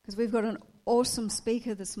because we've got an awesome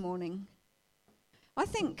speaker this morning. I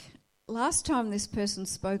think last time this person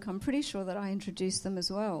spoke, I'm pretty sure that I introduced them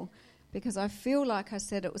as well, because I feel like I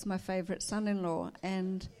said it was my favourite son-in-law.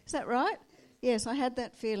 And is that right? Yes, I had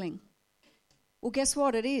that feeling. Well, guess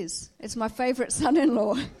what? It is. It's my favourite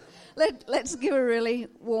son-in-law. Let's give a really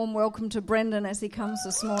warm welcome to Brendan as he comes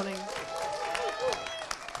this morning.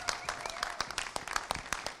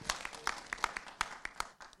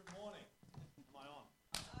 Good morning. Am I on?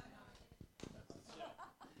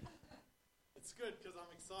 It's good because I'm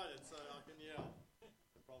excited, so I can yell. No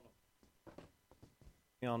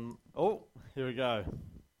problem. Oh, here we go.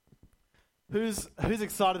 Who's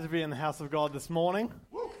excited to be in the house of God this morning?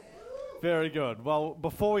 Very good. Well,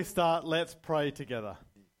 before we start, let's pray together.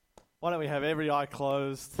 Why don't we have every eye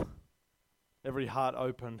closed, every heart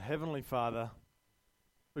opened. Heavenly Father,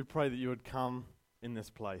 we pray that you would come in this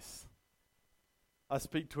place. I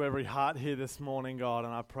speak to every heart here this morning, God,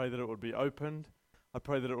 and I pray that it would be opened. I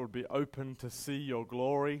pray that it would be open to see your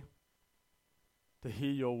glory, to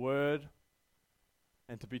hear your word,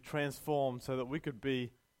 and to be transformed so that we could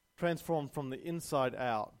be transformed from the inside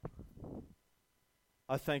out.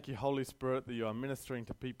 I thank you, Holy Spirit, that you are ministering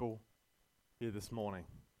to people here this morning.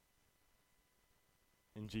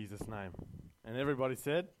 In Jesus' name. And everybody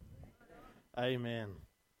said? Amen.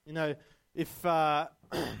 You know, if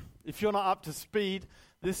you're not up to speed,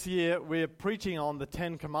 this year we're preaching on the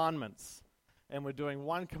 10 Commandments. And we're doing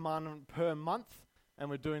one commandment per month, and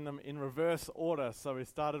we're doing them in reverse order. So we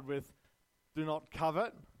started with do not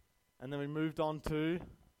covet, and then we moved on to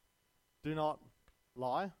do not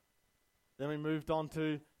lie. Then we moved on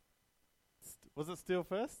to, was it steal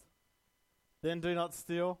first? Then do not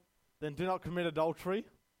steal. Then do not commit adultery.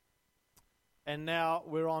 And now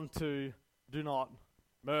we're on to do not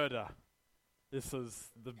murder. This is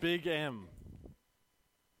the big M.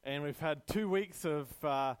 And we've had 2 weeks of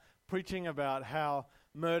preaching about how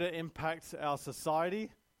murder impacts our society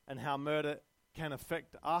and how murder can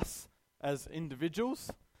affect us as individuals.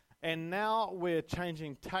 And now we're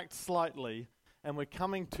changing tact slightly, and we're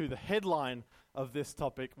coming to the headline of this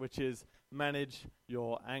topic, which is manage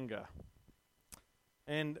your anger.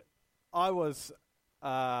 And I was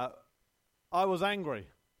angry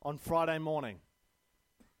on Friday morning.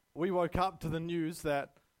 We woke up to the news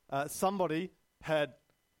that somebody had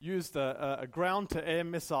used a ground-to-air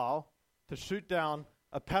missile to shoot down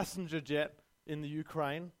a passenger jet in the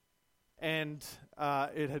Ukraine, and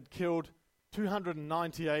it had killed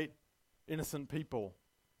 298 innocent people.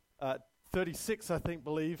 36, I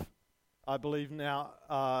believe now,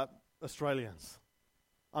 Australians.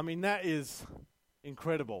 I mean, that is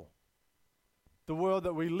incredible. The world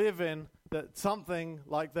that we live in, that something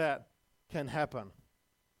like that can happen.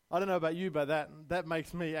 I don't know about you, but that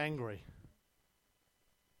makes me angry.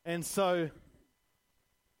 And so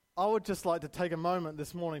I would just like to take a moment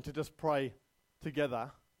this morning to just pray together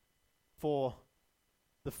for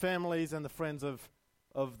the families and the friends of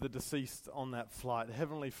the deceased on that flight.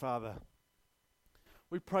 Heavenly Father,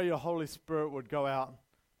 we pray your Holy Spirit would go out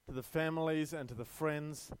to the families and to the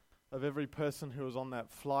friends of every person who was on that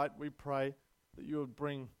flight. We pray that you would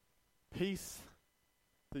bring peace,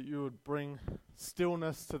 that you would bring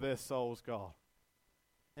stillness to their souls, God.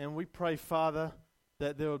 And we pray, Father,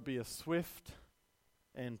 that there would be a swift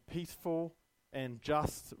and peaceful and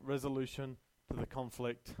just resolution to the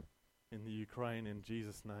conflict in the Ukraine, in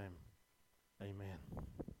Jesus' name. Amen.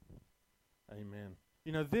 Amen.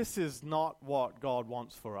 You know, this is not what God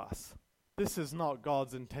wants for us. This is not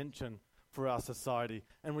God's intention for our society.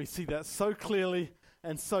 And we see that so clearly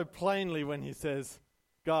and so plainly when he says,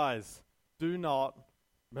 guys, do not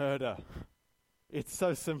murder. It's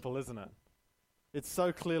so simple, isn't it? It's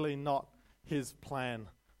so clearly not his plan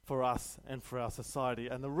for us and for our society.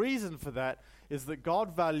 And the reason for that is that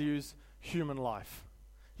God values human life.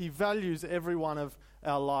 He values every one of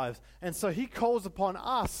our lives. And so he calls upon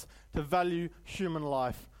us to value human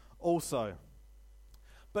life also.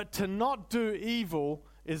 But to not do evil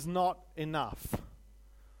is not enough.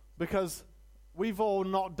 Because we've all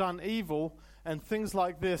not done evil, and things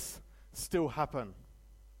like this still happen.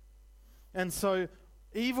 And so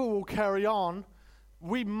evil will carry on.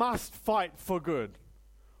 We must fight for good.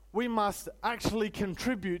 We must actually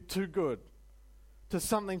contribute to good, to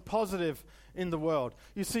something positive in the world.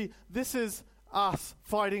 You see, this is us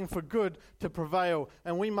fighting for good to prevail,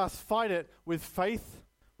 and we must fight it with faith,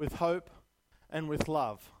 with hope, and with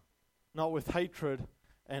love, not with hatred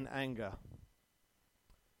and anger.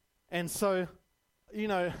 And so, you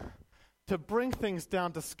know, to bring things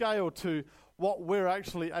down to scale to what we're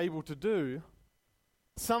actually able to do,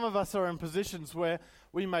 some of us are in positions where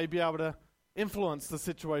we may be able to influence the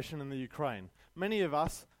situation in the Ukraine. Many of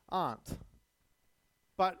us aren't.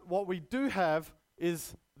 But what we do have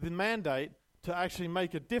is the mandate to actually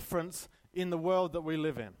make a difference in the world that we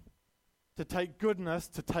live in, to take goodness,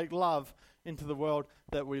 to take love into the world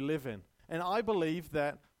that we live in. And I believe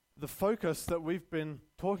that the focus that we've been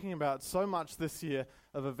talking about so much this year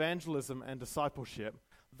of evangelism and discipleship,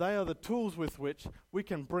 they are the tools with which we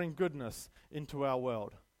can bring goodness into our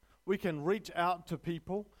world. We can reach out to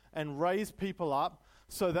people and raise people up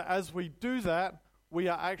so that as we do that, we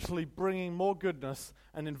are actually bringing more goodness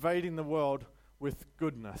and invading the world with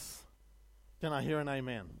goodness. Can I hear an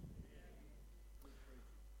amen?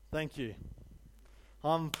 Thank you.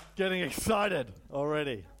 I'm getting excited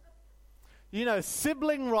already. You know,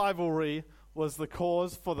 sibling rivalry was the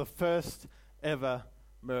cause for the first ever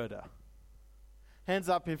murder. Hands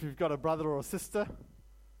up if you've got a brother or a sister.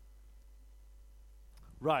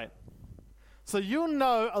 Right. So you'll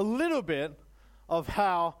know a little bit of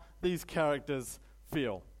how these characters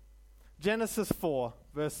feel. Genesis 4,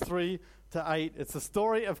 verse 3 to 8, it's the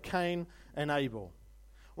story of Cain and Abel.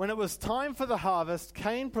 When it was time for the harvest,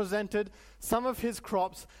 Cain presented some of his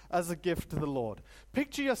crops as a gift to the Lord.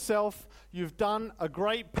 Picture yourself, you've done a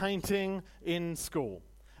great painting in school,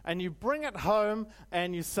 and you bring it home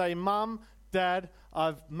and you say, Mum, Dad,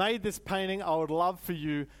 I've made this painting, I would love for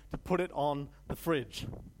you to put it on the fridge.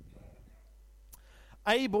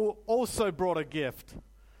 Abel also brought a gift,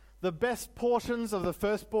 the best portions of the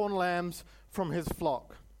firstborn lambs from his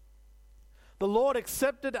flock. The Lord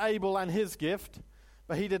accepted Abel and his gift,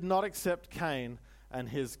 but he did not accept Cain and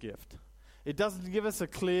his gift. It doesn't give us a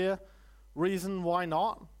clear reason why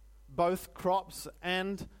not. Both crops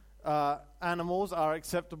and animals are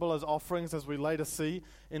acceptable as offerings, as we later see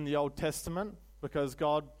in the Old Testament, because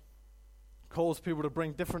God calls people to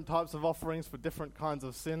bring different types of offerings for different kinds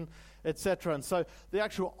of sin, etc. And so the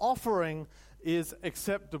actual offering is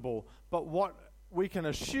acceptable. But what we can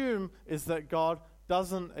assume is that God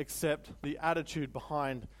doesn't accept the attitude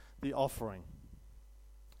behind the offering.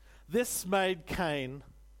 This made Cain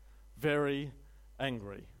very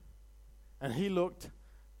angry, and he looked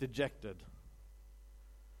dejected.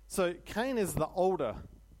 So Cain is the older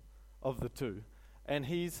of the two, and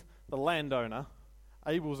he's the landowner.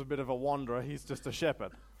 Abel's a bit of a wanderer, he's just a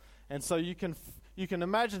shepherd. And so you can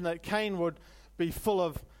imagine that Cain would be full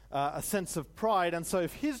of a sense of pride, and so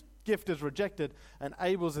if his gift is rejected and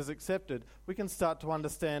Abel's is accepted, we can start to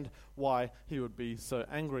understand why he would be so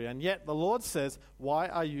angry. And yet the Lord says, "Why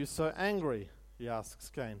are you so angry?" he asks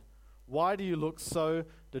Cain. "Why do you look so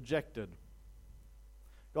dejected?"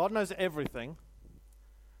 God knows everything,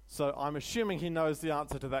 so I'm assuming he knows the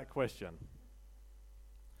answer to that question.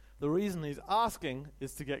 The reason he's asking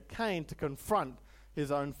is to get Cain to confront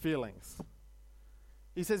his own feelings.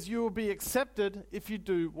 He says, "You will be accepted if you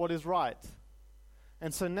do what is right."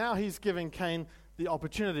 And so now he's giving Cain the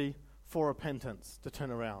opportunity for repentance to turn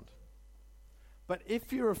around. But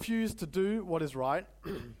if you refuse to do what is right,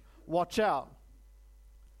 watch out.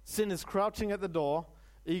 Sin is crouching at the door,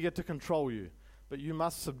 eager to control you, but you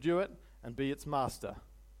must subdue it and be its master.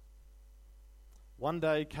 One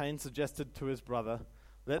day Cain suggested to his brother,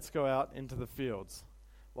 "Let's go out into the fields."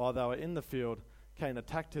 While they were in the field, Cain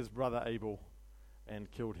attacked his brother Abel and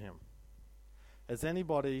killed him. Has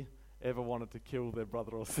anybody ever wanted to kill their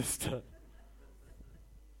brother or sister?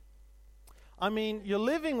 I mean, you're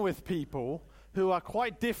living with people who are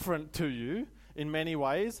quite different to you in many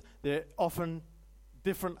ways. They're often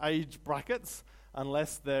different age brackets,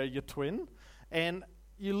 unless they're your twin. And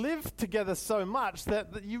you live together so much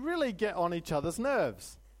that you really get on each other's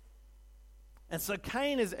nerves. And so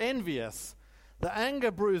Cain is envious. The anger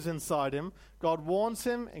brews inside him. God warns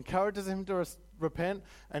him, encourages him to repent,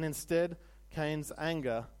 and instead Cain's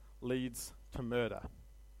anger leads to murder.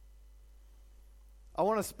 I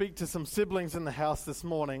want to speak to some siblings in the house this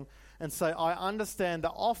morning and say, I understand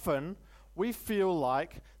that often we feel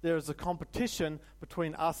like there is a competition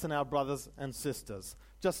between us and our brothers and sisters,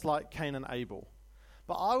 just like Cain and Abel.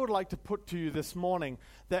 But I would like to put to you this morning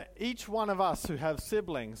that each one of us who have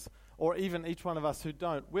siblings, or even each one of us who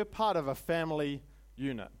don't, we're part of a family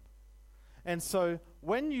unit. And so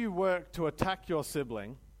when you work to attack your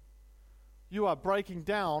sibling, you are breaking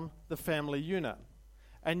down the family unit.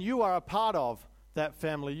 And you are a part of that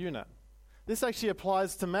family unit. This actually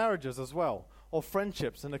applies to marriages as well, or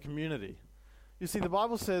friendships in a community. You see, the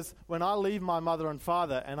Bible says, when I leave my mother and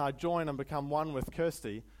father and I join and become one with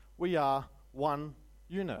Kirsty, we are one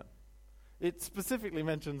unit. It specifically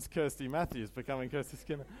mentions Kirsty Matthews becoming Kirsty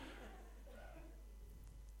Skinner.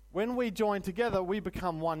 When we join together, we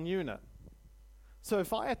become one unit. So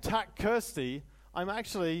if I attack Kirsty, I'm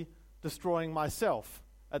actually destroying myself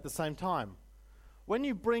at the same time. When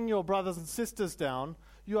you bring your brothers and sisters down,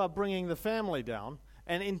 you are bringing the family down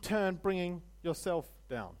and in turn bringing yourself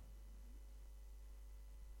down.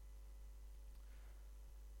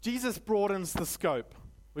 Jesus broadens the scope.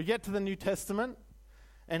 We get to the New Testament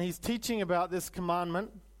and he's teaching about this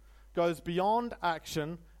commandment, goes beyond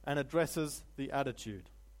action and addresses the attitude.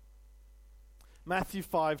 Matthew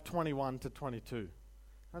 5:21 to 22. Can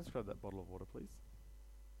I just grab that bottle of water, please?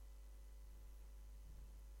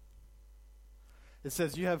 It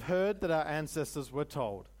says, "You have heard that our ancestors were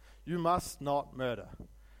told, 'You must not murder.'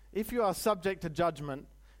 If you are subject to judgment,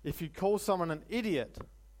 if you call someone an idiot,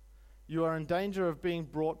 you are in danger of being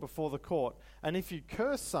brought before the court. And if you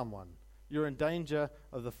curse someone, you're in danger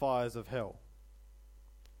of the fires of hell."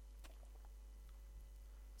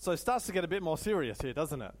 So it starts to get a bit more serious here,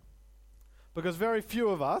 doesn't it? Because very few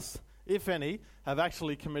of us, if any, have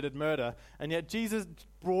actually committed murder. And yet Jesus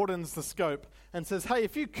broadens the scope and says, hey,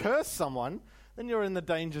 if you curse someone, then you're in the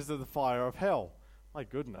dangers of the fire of hell. My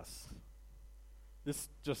goodness. This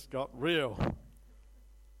just got real.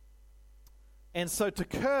 And so to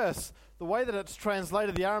curse, the way that it's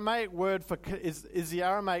translated, the Aramaic word for is the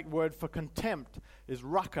Aramaic word for contempt, is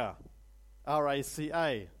raka,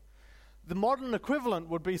 R-A-C-A. The modern equivalent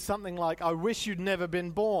would be something like, I wish you'd never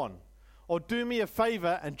been born, or do me a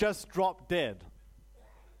favor and just drop dead.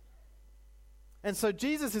 And so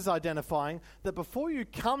Jesus is identifying that before you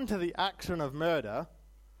come to the action of murder,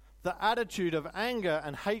 the attitude of anger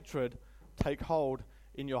and hatred take hold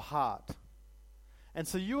in your heart. And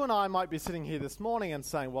so you and I might be sitting here this morning and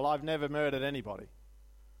saying, well, I've never murdered anybody.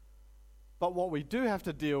 But what we do have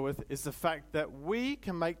to deal with is the fact that we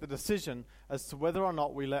can make the decision as to whether or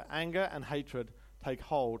not we let anger and hatred take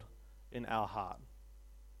hold in our heart.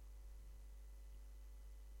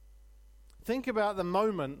 Think about the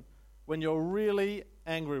moment when you're really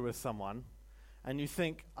angry with someone and you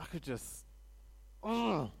think, I could just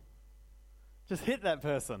hit that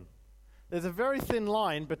person. There's a very thin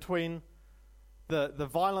line between the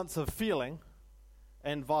violence of feeling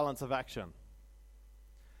and violence of action.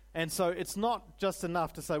 And so it's not just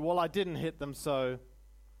enough to say, well, I didn't hit them, so,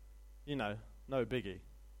 no biggie.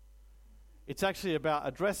 It's actually about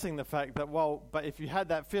addressing the fact that, well, but if you had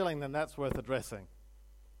that feeling, then that's worth addressing.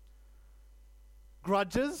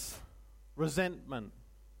 Grudges, resentment,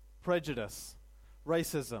 prejudice,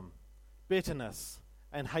 racism, bitterness,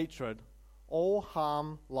 and hatred all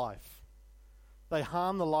harm life. They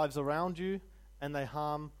harm the lives around you, and they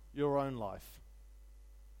harm your own life.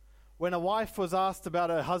 When a wife was asked about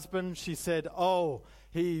her husband, she said, oh,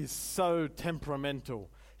 he's so temperamental.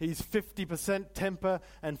 He's 50% temper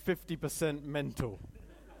and 50% mental.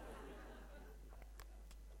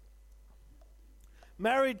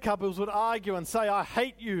 Married couples would argue and say, I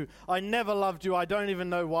hate you, I never loved you, I don't even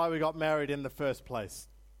know why we got married in the first place.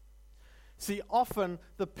 See, often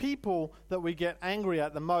the people that we get angry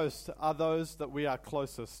at the most are those that we are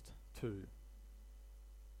closest to.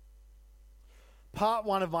 Part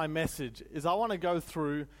one of my message is I want to go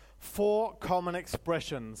through 4 common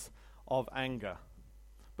expressions of anger.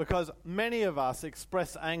 Because many of us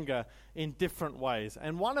express anger in different ways.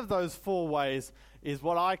 And one of those 4 ways is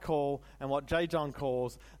what I call, and what J. John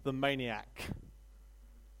calls, the maniac.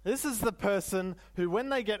 This is the person who, when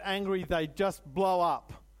they get angry, they just blow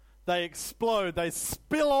up. They explode. They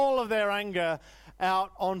spill all of their anger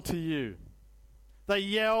out onto you. They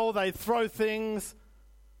yell, they throw things,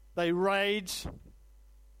 they rage,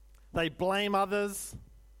 they blame others.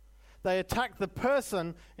 They attack the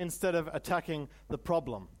person instead of attacking the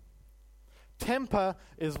problem. Temper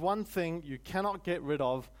is one thing you cannot get rid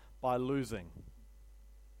of by losing.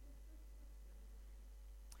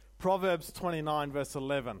 Proverbs 29 verse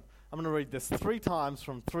 11. I'm going to read this 3 times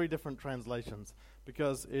from 3 different translations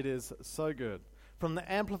because it is so good. From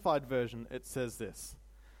the Amplified Version, it says this: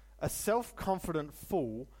 a self-confident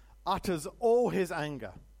fool utters all his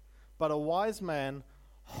anger, but a wise man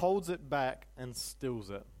holds it back and stills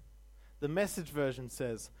it. The Message Version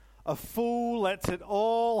says, a fool lets it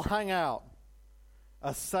all hang out.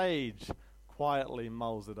 A sage quietly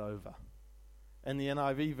mulls it over. And the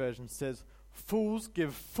NIV version says, fools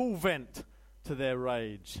give full vent to their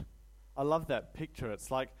rage. I love that picture.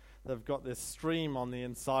 It's like they've got this stream on the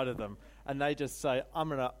inside of them, and they just say, I'm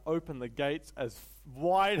going to open the gates as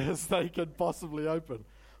wide as they could possibly open.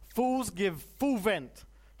 Fools give full vent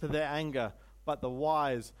to their anger, but the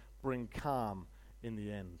wise bring calm in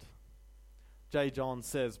the end. J. John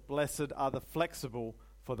says, blessed are the flexible,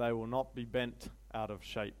 for they will not be bent out of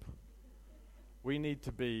shape. We need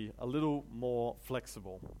to be a little more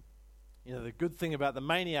flexible. The good thing about the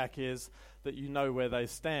maniac is that you know where they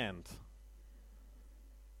stand.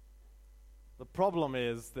 The problem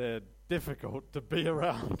is they're difficult to be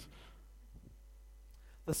around.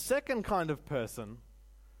 The second kind of person,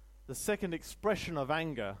 the second expression of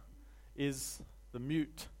anger, is the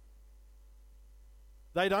mute.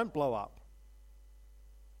 They don't blow up.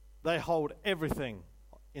 They hold everything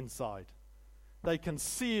inside. They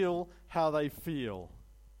conceal how they feel.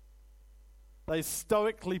 They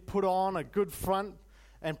stoically put on a good front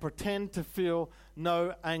and pretend to feel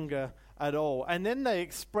no anger at all. And then they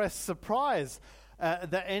express surprise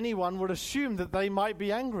that anyone would assume that they might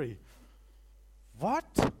be angry.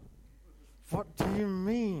 What? What do you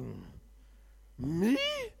mean? Me?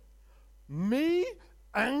 Me?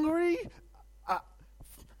 Angry?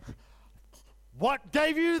 What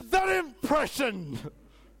gave you that impression?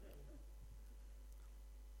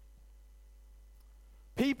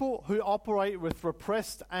 People who operate with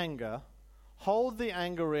repressed anger hold the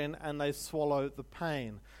anger in and they swallow the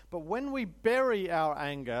pain. But when we bury our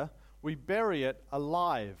anger, we bury it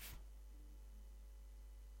alive.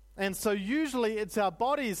 And so usually it's our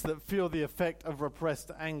bodies that feel the effect of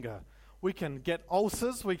repressed anger. We can get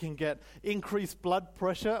ulcers, we can get increased blood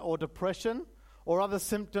pressure or depression, or other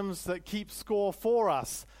symptoms that keep score for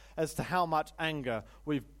us as to how much anger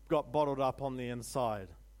we've got bottled up on the inside.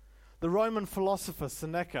 The Roman philosopher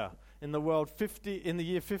Seneca in the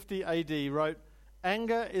year 50 AD wrote,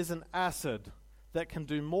 "Anger is an acid that can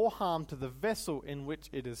do more harm to the vessel in which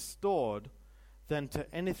it is stored than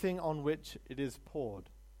to anything on which it is poured."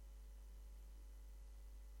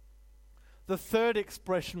 The third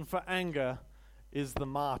expression for anger is the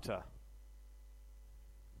martyr.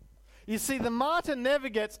 You see, the martyr never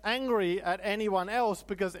gets angry at anyone else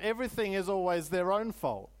because everything is always their own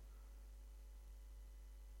fault.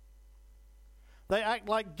 They act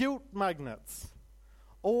like guilt magnets,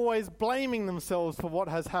 always blaming themselves for what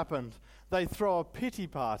has happened. They throw a pity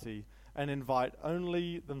party and invite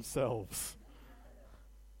only themselves.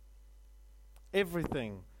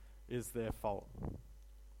 Everything is their fault.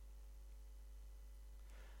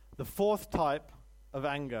 The fourth type of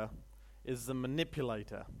anger is the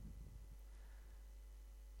manipulator.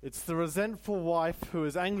 It's the resentful wife who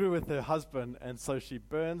is angry with her husband, and so she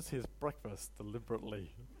burns his breakfast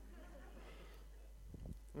deliberately.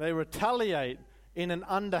 They retaliate in an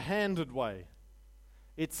underhanded way.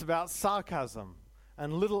 It's about sarcasm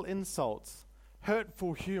and little insults,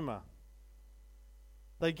 hurtful humor.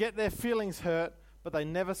 They get their feelings hurt, but they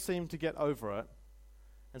never seem to get over it.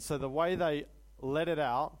 And so the way they let it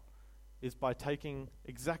out is by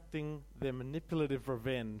exacting their manipulative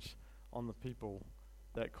revenge on the people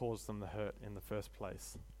that caused them the hurt in the first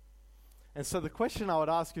place. And so the question I would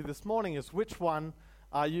ask you this morning is, which one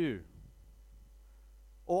are you?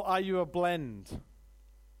 Or are you a blend?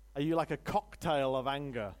 Are you like a cocktail of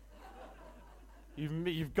anger?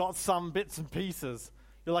 You've got some bits and pieces.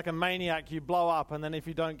 You're like a maniac, you blow up, and then if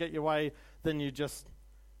you don't get your way, then you just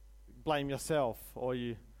blame yourself, or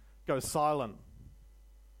you go silent,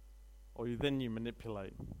 or then you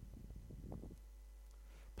manipulate.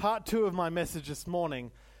 Part 2 of my message this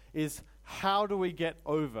morning is, how do we get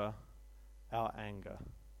over our anger?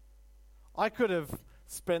 I could have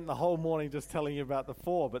spent the whole morning just telling you about the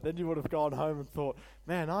 4, but then you would have gone home and thought,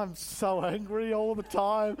 man, I'm so angry all the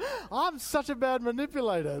time. I'm such a bad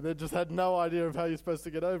manipulator. They just had no idea of how you're supposed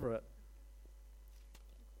to get over it.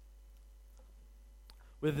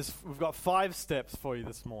 We've got 5 steps for you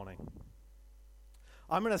this morning.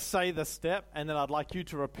 I'm going to say the step, and then I'd like you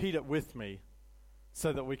to repeat it with me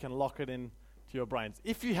so that we can lock it into your brains.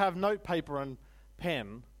 If you have note paper and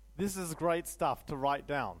pen, this is great stuff to write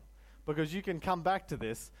down, because you can come back to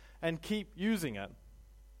this and keep using it.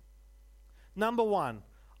 Number 1,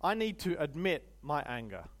 I need to admit my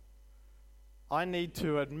anger. I need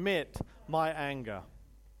to admit my anger.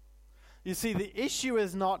 You see, the issue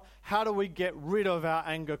is not how do we get rid of our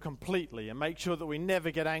anger completely and make sure that we never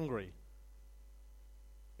get angry.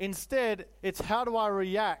 Instead, it's how do I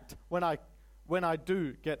react when I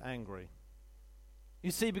do get angry. You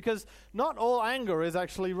see, because not all anger is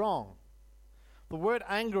actually wrong. The word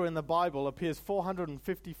anger in the Bible appears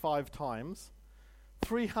 455 times.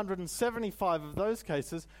 375 of those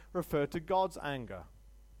cases refer to God's anger.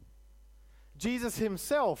 Jesus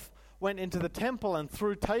himself went into the temple and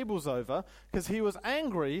threw tables over because he was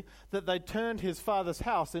angry that they turned his father's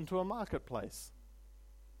house into a marketplace.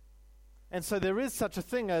 And so there is such a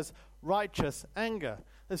thing as righteous anger.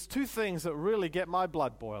 There's 2 things that really get my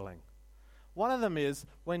blood boiling. One of them is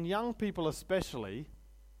when young people especially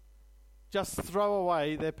just throw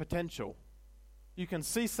away their potential. You can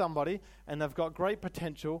see somebody and they've got great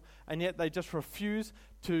potential, and yet they just refuse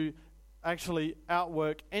to actually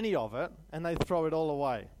outwork any of it, and they throw it all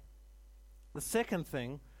away. The second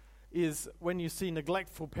thing is when you see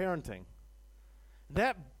neglectful parenting.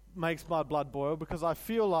 That makes my blood boil, because I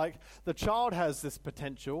feel like the child has this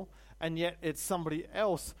potential, and yet it's somebody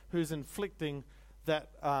else who's inflicting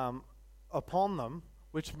that upon them,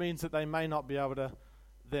 which means that they may not be able to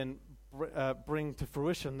then bring to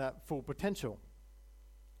fruition that full potential.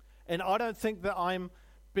 And I don't think that I'm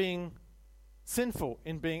being sinful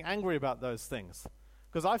in being angry about those things,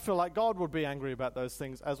 because I feel like God would be angry about those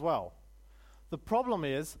things as well. The problem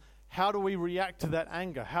is, how do we react to that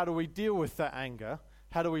anger? How do we deal with that anger?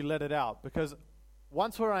 How do we let it out? Because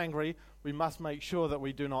once we're angry, we must make sure that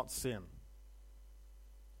we do not sin.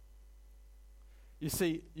 You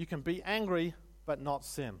see, you can be angry but not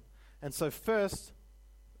sin. And so first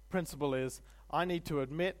principle is, I need to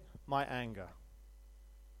admit my anger.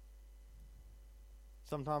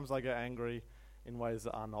 Sometimes I get angry in ways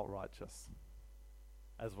that are not righteous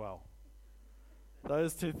as well.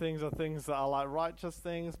 Those two things are things that are like righteous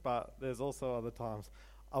things, but there's also other times.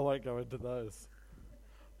 I won't go into those.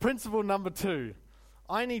 Principle number 2,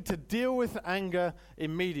 I need to deal with anger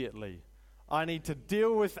immediately. I need to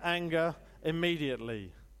deal with anger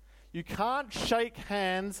immediately. You can't shake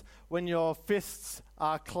hands when your fists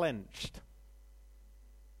are clenched.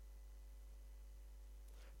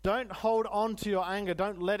 Don't hold on to your anger.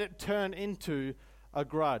 Don't let it turn into a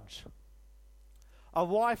grudge. A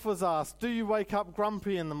wife was asked, "Do you wake up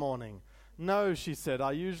grumpy in the morning?" "No," she said,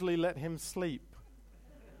 "I usually let him sleep."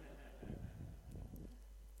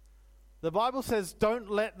 The Bible says, don't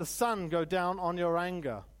let the sun go down on your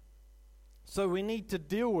anger. So we need to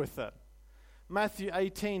deal with it. Matthew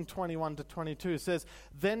 18:21-22 says,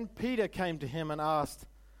 "Then Peter came to him and asked,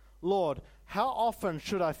 'Lord, how often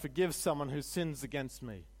should I forgive someone who sins against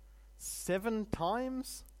me? 7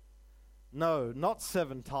 times?' 'No, not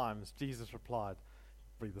 7 times,' Jesus replied."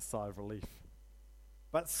 Breathe a sigh of relief.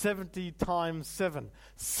 "But 70 times 7.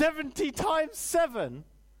 70 times 7?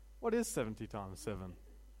 What is 70 times 7?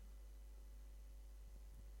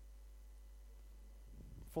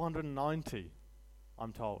 490,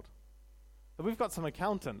 I'm told. And we've got some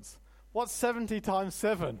accountants. What's 70 times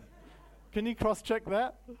 7? Can you cross-check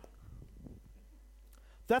that?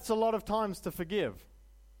 That's a lot of times to forgive.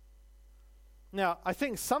 Now, I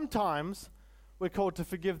think sometimes we're called to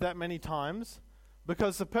forgive that many times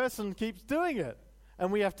because the person keeps doing it,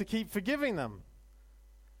 and we have to keep forgiving them.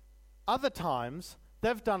 Other times,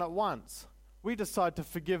 they've done it once. We decide to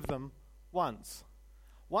forgive them once.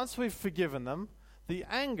 Once we've forgiven them, the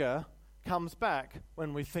anger comes back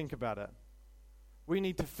when we think about it. We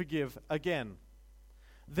need to forgive again.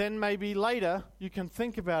 Then maybe later you can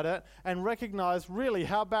think about it and recognize really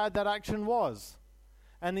how bad that action was.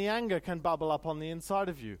 And the anger can bubble up on the inside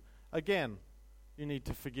of you. Again, you need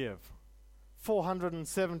to forgive.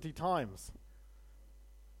 470 times.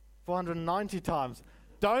 490 times.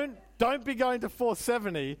 Don't be going to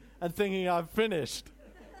 470 and thinking I've finished.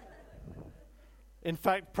 In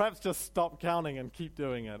fact, perhaps just stop counting and keep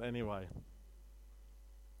doing it anyway.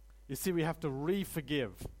 You see, we have to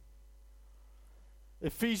re-forgive.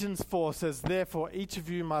 Ephesians 4 says, "Therefore each of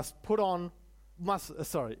you must put off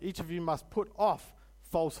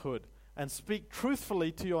falsehood and speak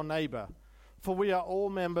truthfully to your neighbor, for we are all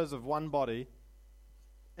members of one body.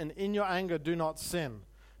 And in your anger do not sin.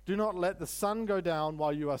 Do not let the sun go down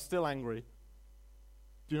while you are still angry.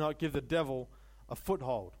 Do not give the devil a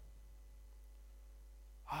foothold."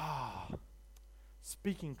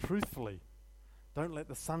 Speaking truthfully. Don't let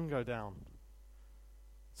the sun go down.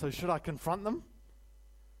 So should I confront them?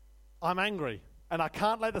 I'm angry, and I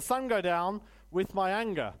can't let the sun go down with my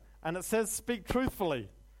anger. And it says speak truthfully.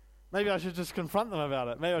 Maybe I should just confront them about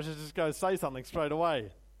it. Maybe I should just go say something straight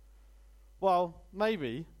away. Well,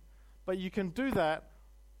 maybe, but you can do that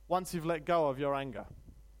once you've let go of your anger.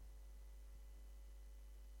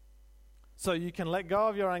 So you can let go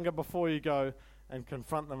of your anger before you go and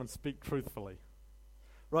confront them and speak truthfully.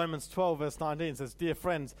 Romans 12 verse 19 says, "Dear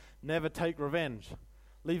friends, never take revenge.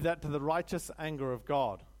 Leave that to the righteous anger of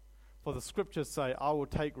God. For the scriptures say, 'I will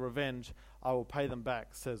take revenge, I will pay them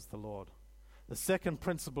back,' says the Lord." The second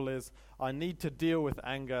principle is, I need to deal with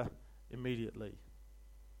anger immediately.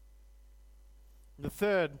 The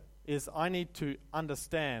third is, I need to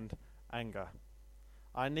understand anger.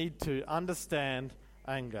 I need to understand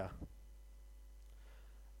anger.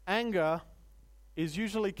 Anger is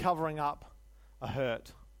usually covering up a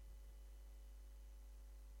hurt.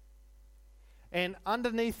 And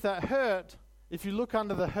underneath that hurt, if you look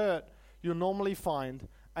under the hurt, you'll normally find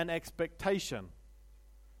an expectation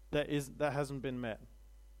that hasn't been met.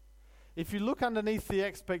 If you look underneath the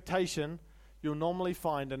expectation, you'll normally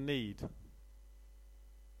find a need.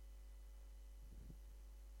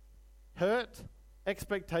 Hurt,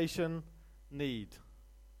 expectation, need.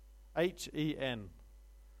 H-E-N.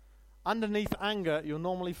 underneath anger, you'll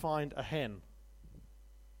normally find a hen.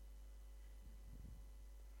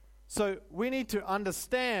 So we need to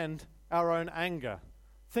understand our own anger.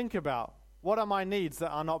 Think about, what are my needs that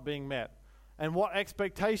are not being met? And what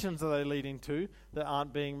expectations are they leading to that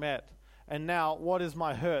aren't being met? And now, what is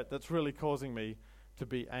my hurt that's really causing me to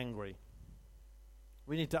be angry?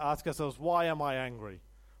 We need to ask ourselves, why am I angry?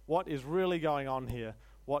 What is really going on here?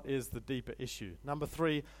 What is the deeper issue? Number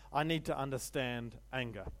 3, I need to understand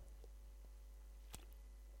anger.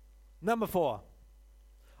 Number 4,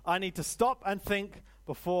 I need to stop and think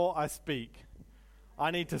before I speak.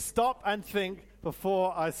 I need to stop and think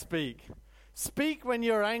before I speak. Speak when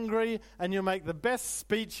you're angry, and you'll make the best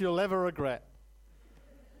speech you'll ever regret.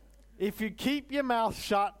 If you keep your mouth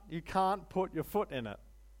shut, you can't put your foot in it.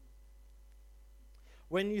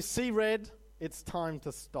 When you see red, it's time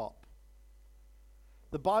to stop.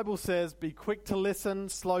 The Bible says, be quick to listen,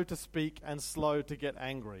 slow to speak, and slow to get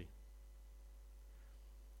angry.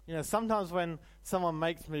 You know, sometimes when someone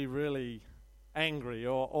makes me really angry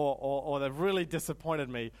or they've really disappointed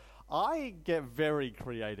me, I get very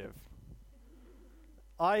creative.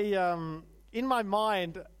 In my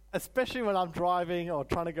mind, especially when I'm driving or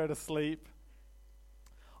trying to go to sleep,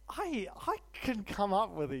 I can come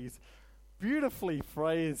up with these beautifully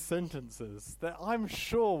phrased sentences that I'm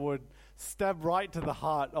sure would stab right to the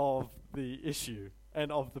heart of the issue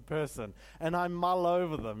and of the person. And I mull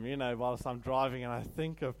over them, you know, whilst I'm driving, and I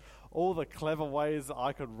think of all the clever ways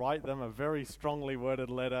I could write them a very strongly worded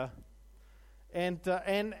letter. And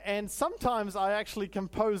sometimes I actually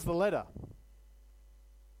compose the letter.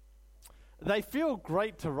 They feel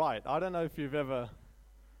great to write. I don't know if you've ever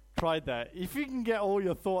tried that. If you can get all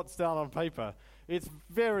your thoughts down on paper, it's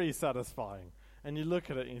very satisfying. And you look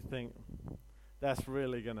at it and you think, that's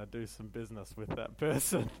really going to do some business with that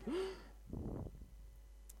person.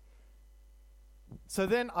 So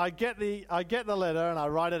then I get the letter and I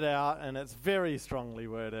write it out, and it's very strongly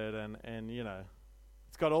worded, and you know,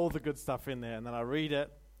 it's got all the good stuff in there. And then I read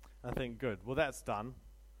it and I think, good, well, that's done.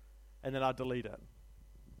 And then I delete it.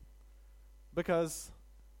 Because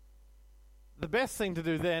the best thing to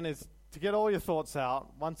do then is to get all your thoughts out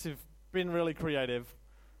once you've been really creative,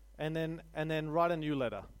 and then write a new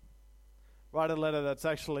letter. Write a letter that's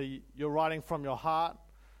actually you're writing from your heart,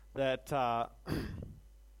 that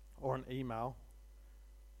or an email,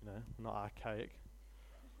 you know, not archaic.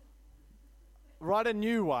 Write a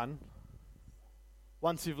new one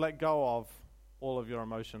once you've let go of all of your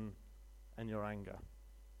emotion and your anger.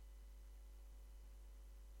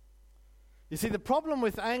 You see, the problem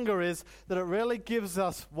with anger is that it rarely gives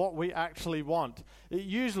us what we actually want. It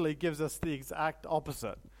usually gives us the exact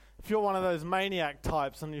opposite. If you're one of those maniac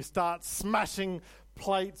types and you start smashing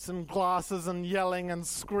plates and glasses and yelling and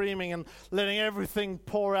screaming and letting everything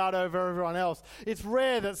pour out over everyone else, it's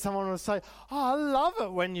rare that someone will say, oh, I love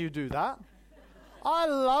it when you do that. I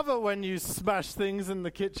love it when you smash things in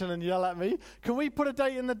the kitchen and yell at me. Can we put a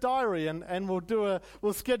date in the diary and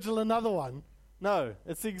we'll schedule another one? No,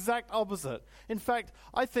 it's the exact opposite. In fact,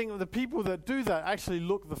 I think the people that do that actually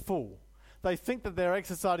look the fool. They think that they're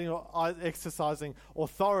exercising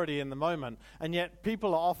authority in the moment, and yet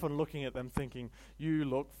people are often looking at them thinking, you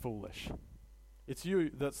look foolish. It's you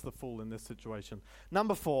that's the fool in this situation.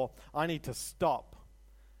 Number 4, I need to stop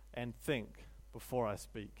and think before I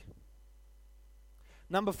speak.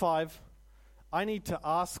 Number 5, I need to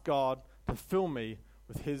ask God to fill me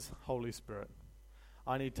with His Holy Spirit.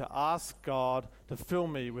 I need to ask God to fill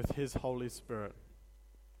me with His Holy Spirit.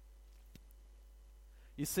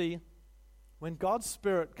 You see, when God's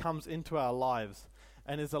Spirit comes into our lives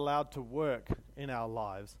and is allowed to work in our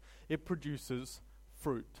lives, it produces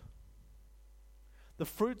fruit. The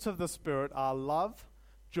fruits of the Spirit are love,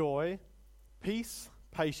 joy, peace,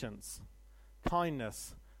 patience,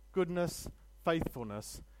 kindness, goodness,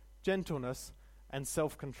 faithfulness, gentleness, and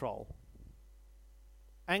self-control.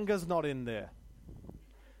 Anger's not in there.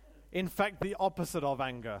 In fact, the opposite of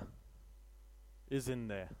anger is in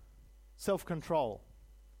there. Self-control,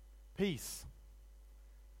 peace,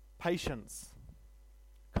 patience,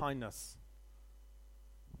 kindness.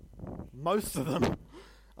 Most of them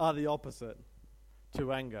are the opposite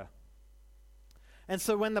to anger. And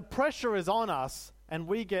so when the pressure is on us and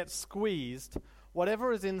we get squeezed,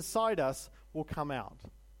 whatever is inside us will come out.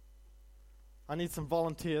 I need some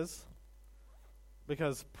volunteers,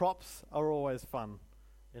 because props are always fun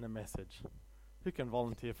in a message. Who can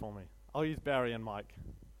volunteer for me? I'll use Barry and Mike.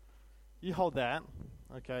 You hold that,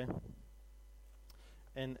 okay?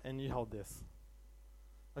 And you hold this.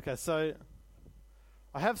 Okay, so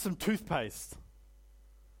I have some toothpaste.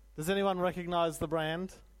 Does anyone recognize the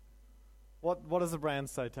brand? What does the brand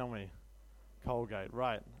say? Tell me. Colgate,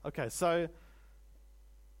 right. Okay, so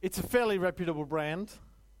it's a fairly reputable brand.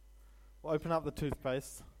 We'll open up the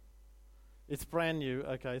toothpaste. It's brand new.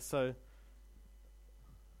 Okay, so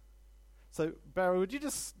Barry, would you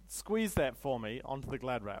just squeeze that for me onto the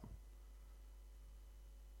Glad wrap?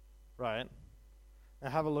 Right. Now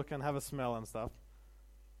have a look and have a smell and stuff.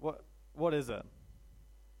 What is it?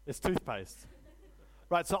 It's toothpaste.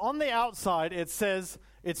 Right, so on the outside it says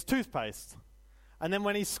it's toothpaste. And then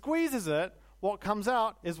when he squeezes it, what comes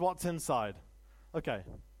out is what's inside. Okay,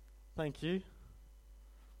 thank you.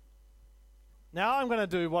 Now I'm going to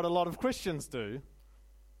do what a lot of Christians do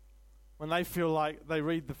when they feel like they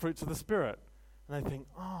read the fruits of the Spirit. And they think,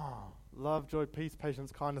 love, joy, peace,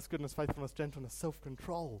 patience, kindness, goodness, faithfulness, gentleness,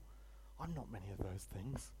 self-control. I'm not many of those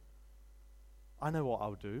things. I know what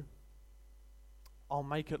I'll do. I'll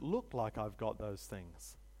make it look like I've got those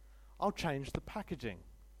things. I'll change the packaging,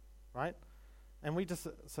 right? And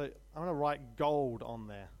so I'm going to write gold on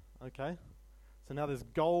there, okay? So now there's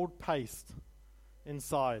gold paste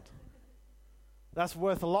inside. That's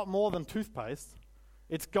worth a lot more than toothpaste.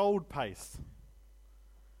 It's gold paste.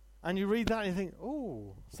 And you read that and you think,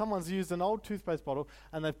 someone's used an old toothpaste bottle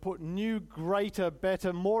and they've put new, greater,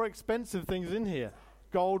 better, more expensive things in here.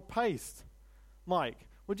 Gold paste. Mike,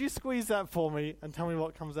 would you squeeze that for me and tell me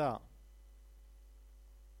what comes out?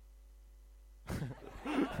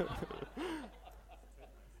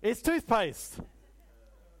 It's toothpaste.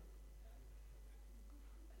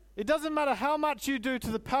 It doesn't matter how much you do to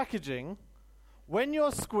the packaging. When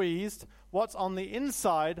you're squeezed, what's on the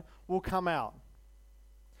inside will come out.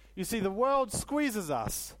 You see, the world squeezes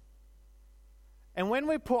us. And when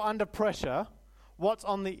we put under pressure, what's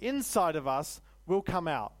on the inside of us will come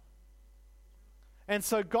out. And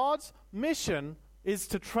so God's mission is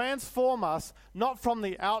to transform us, not from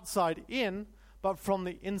the outside in, but from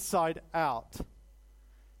the inside out.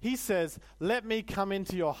 He says, let me come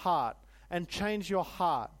into your heart and change your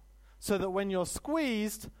heart so that when you're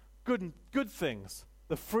squeezed, good things,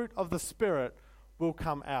 the fruit of the Spirit, will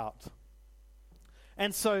come out.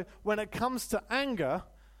 And so when it comes to anger,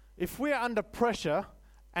 if we're under pressure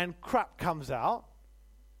and crap comes out,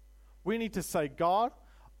 we need to say, God,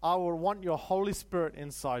 I will want your Holy Spirit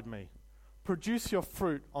inside me. Produce your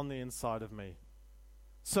fruit on the inside of me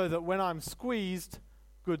so that when I'm squeezed,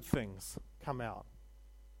 good things come out.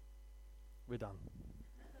 We're done.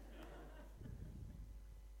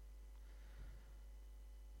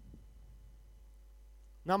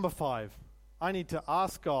 Number 5, I need to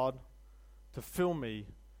ask God to fill me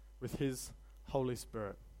with His Holy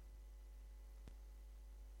Spirit.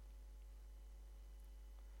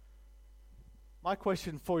 My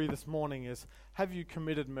question for you this morning is, have you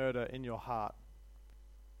committed murder in your heart?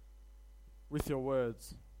 With your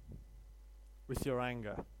words? With your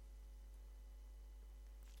anger?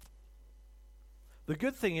 The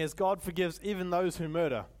good thing is God forgives even those who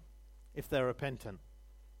murder if they're repentant.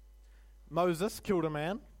 Moses killed a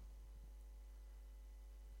man.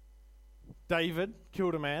 David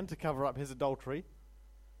killed a man to cover up his adultery.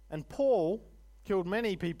 And Paul killed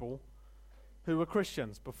many people who were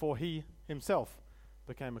Christians before he himself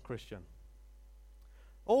became a Christian.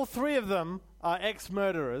 All 3 of them are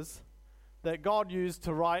ex-murderers that God used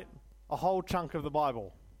to write a whole chunk of the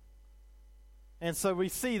Bible. And so we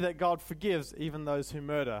see that God forgives even those who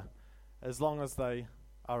murder as long as they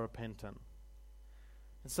are repentant.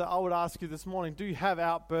 And so I would ask you this morning, do you have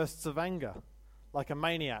outbursts of anger like a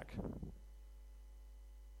maniac?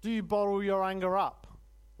 Do you bottle your anger up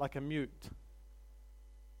like a mute?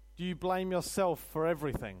 Do you blame yourself for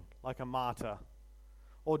everything like a martyr?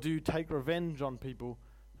 Or do you take revenge on people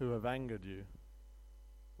who have angered you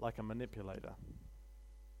like a manipulator?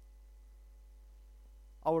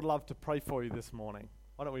 I would love to pray for you this morning.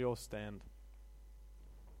 Why don't we all stand?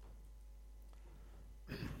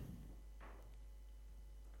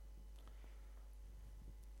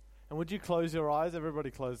 And would you close your eyes?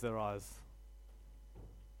 Everybody close their eyes.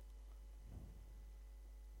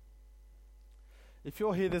 If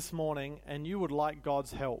you're here this morning and you would like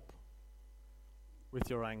God's help with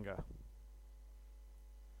your anger,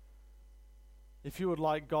 if you would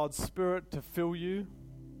like God's Spirit to fill you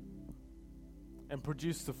and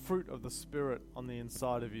produce the fruit of the Spirit on the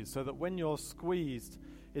inside of you so that when you're squeezed,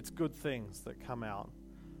 it's good things that come out,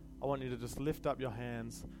 I want you to just lift up your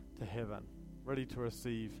hands to heaven, ready to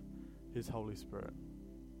receive His Holy Spirit.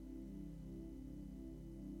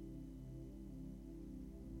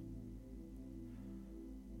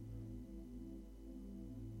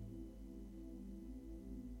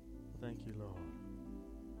 Thank you, Lord.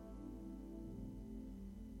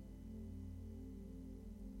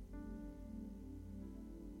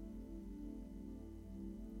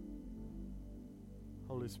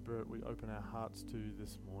 Holy Spirit, we open our hearts to you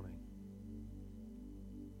this morning.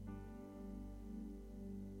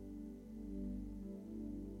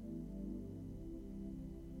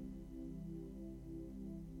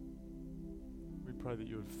 We pray that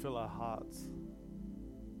you would fill our hearts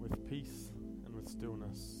with peace and with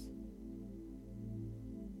stillness.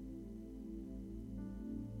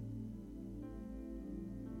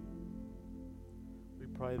 We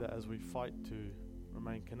pray that as we fight to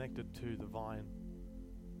remain connected to the vine,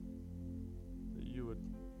 that you would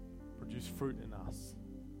produce fruit in us.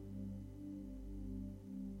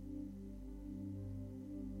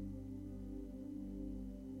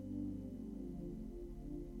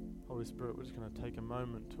 Holy Spirit, we're just going to take a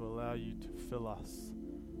moment to allow you to fill us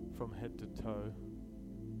from head to toe.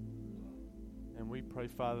 And we pray,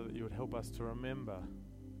 Father, that you would help us to remember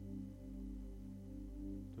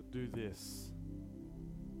to do this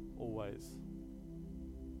always.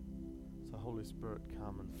 So Holy Spirit,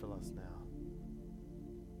 come and fill us now.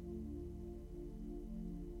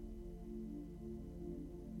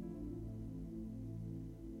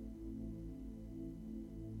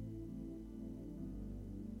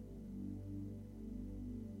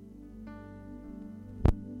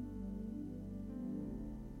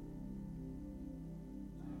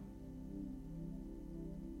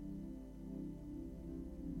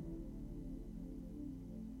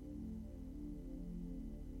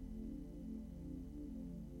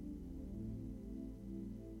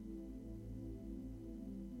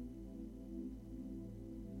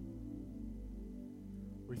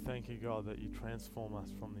 We thank you, God, that you transform us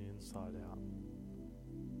from the inside out.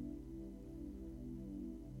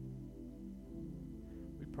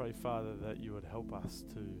 We pray, Father, that you would help us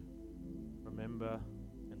to remember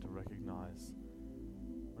and to recognize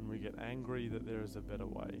when we get angry that there is a better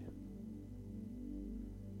way.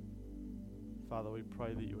 Father, we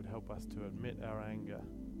pray that you would help us to admit our anger,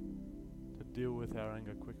 to deal with our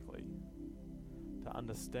anger quickly, to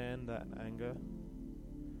understand that anger,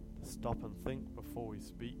 to stop and think before we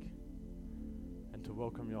speak, and to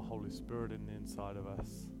welcome your Holy Spirit in the inside of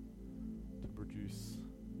us to produce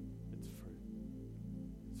its fruit.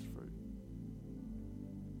 Its fruit.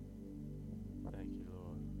 Thank you,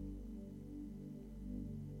 Lord.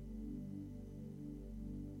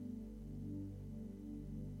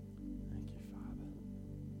 Thank you, Father.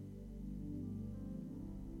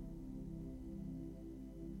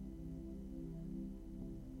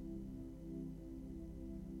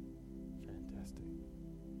 Fantastic.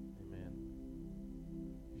 Amen.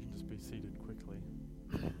 You can just be seated quickly.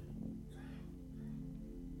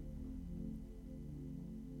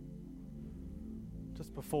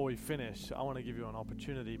 Just before we finish, I want to give you an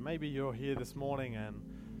opportunity. Maybe you're here this morning and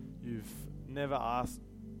you've never asked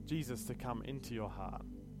Jesus to come into your heart.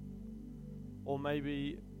 Or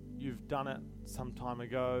maybe you've done it some time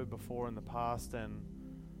ago before in the past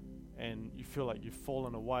and you feel like you've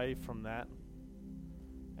fallen away from that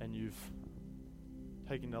and you've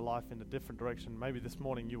taking your life in a different direction. Maybe this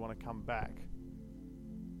morning you want to come back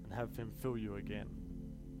and have him fill you again.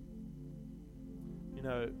 You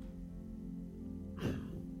know,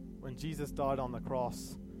 when Jesus died on the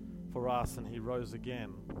cross for us and he rose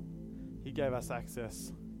again, he gave us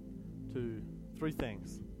access to 3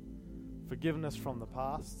 things: forgiveness from the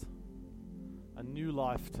past, a new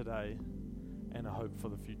life today, and a hope for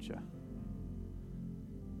the future.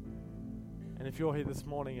 And if you're here this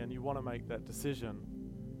morning and you want to make that decision,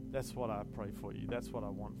 that's what I pray for you. That's what I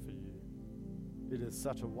want for you. It is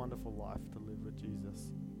such a wonderful life to live with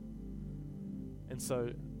Jesus. And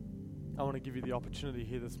so I want to give you the opportunity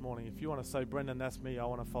here this morning. If you want to say, Brendan, that's me. I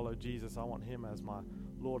want to follow Jesus. I want him as my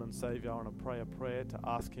Lord and Savior. I want to pray a prayer to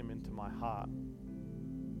ask him into my heart.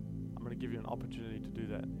 I'm going to give you an opportunity to do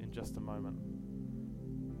that in just a moment.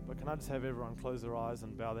 But can I just have everyone close their eyes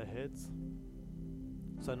and bow their heads?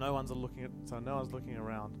 So no one's looking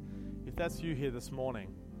around. If that's you here this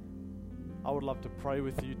morning, I would love to pray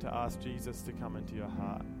with you to ask Jesus to come into your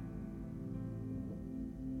heart.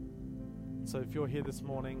 So if you're here this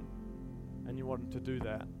morning and you want to do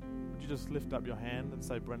that, would you just lift up your hand and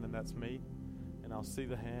say, Brendan, that's me? And I'll see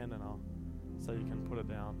the hand and I'll say you can put it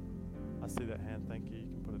down. I see that hand, thank you, you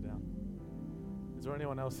can put it down. Is there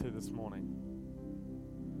anyone else here this morning?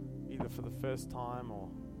 Either for the first time or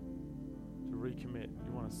to recommit.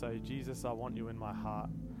 You want to say, Jesus, I want you in my heart.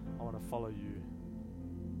 I want to follow you.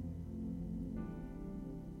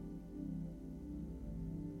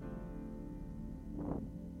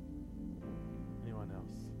 Anyone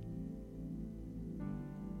else?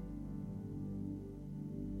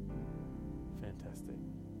 Fantastic.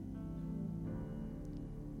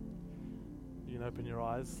 You can open your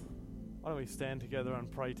eyes. Why don't we stand together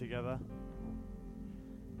and pray together?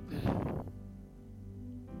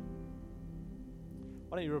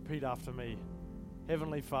 Why don't you repeat after me?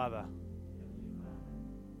 Heavenly Father,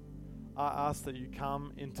 I ask that you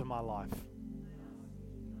come into my life.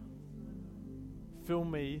 Fill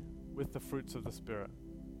me with the fruits of the Spirit.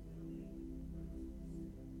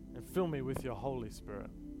 And fill me with your Holy Spirit.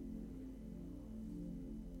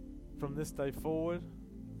 From this day forward,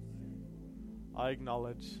 I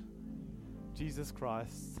acknowledge Jesus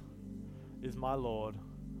Christ is my Lord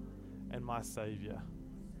and my Savior.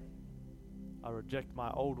 I reject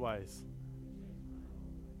my old ways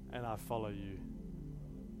and I follow you.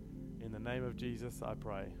 In the name of Jesus, I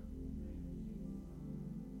pray.